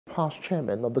past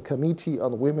chairman of the Committee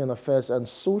on Women Affairs and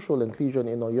Social Inclusion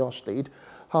in Oyo State,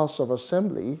 House of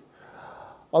Assembly,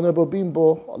 Honorable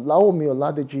Bimbo Olawumi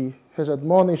Oladeji, has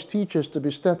admonished teachers to be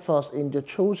steadfast in their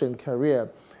chosen career.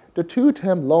 The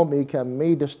two-term lawmaker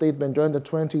made the statement during the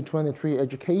 2023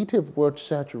 Educative Word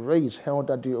Search race held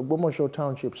at the Ogbomoso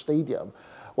Township Stadium,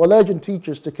 while urging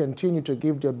teachers to continue to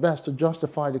give their best to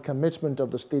justify the commitment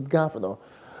of the state governor,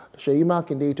 Seyi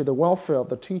Makinde, to the welfare of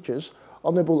the teachers.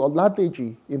 Honorable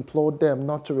Oladeji implored them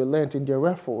not to relent in their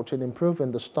effort in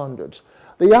improving the standards.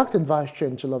 The acting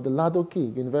vice-chancellor of the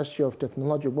Ladoke University of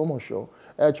Technology Ogbomoso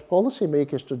urged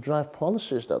policymakers to drive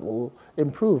policies that will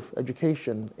improve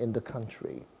education in the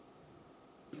country.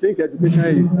 I think education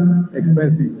is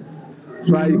expensive.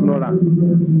 Try ignorance.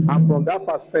 And from that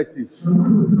perspective,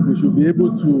 we should be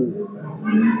able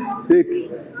to take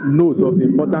note of the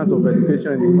importance of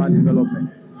education in human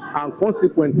development and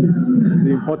consequently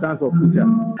the importance of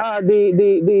teachers.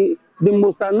 The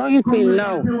most annoying thing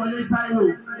now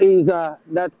is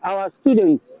that our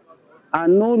students are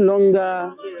no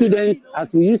longer students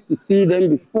as we used to see them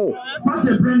before.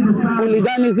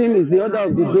 Hooliganism is the order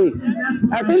of the day.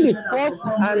 I think the first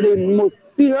and the most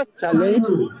serious challenge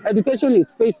education is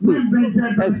facing,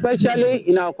 especially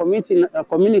in our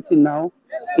community now,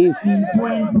 is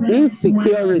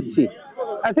insecurity.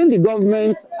 I think the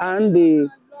government and the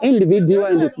individual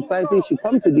in the society should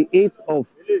come to the aid of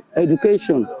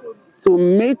education to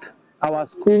make our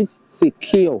schools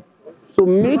secure, to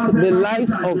make the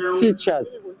lives of teachers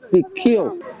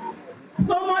secure.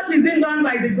 So much is being done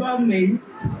by the government,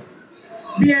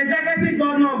 the executive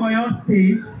governor of Oyo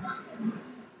State,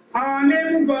 our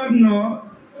neighbor governor,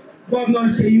 Governor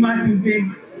Seyi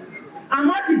Makinde, and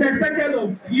much is expected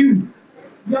of you.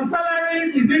 Your salary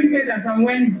is being paid as and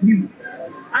when due.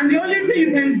 And the only thing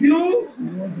you can do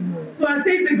to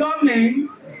assist the government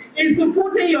is to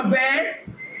put in your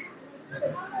best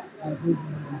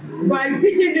by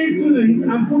teaching these students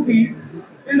and pupils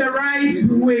in the right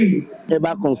way.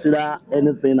 Ever consider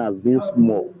anything as being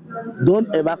small.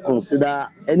 Don't ever consider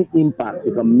any impact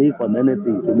you can make on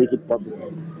anything to make it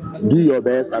positive. Do your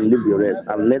best and leave the rest,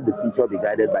 and let the future be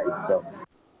guided by itself.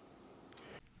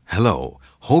 Hello,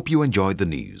 hope you enjoyed the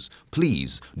news.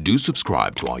 Please do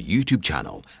subscribe to our YouTube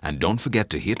channel and don't forget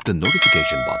to hit the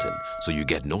notification button so you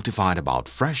get notified about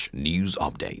fresh news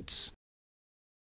updates.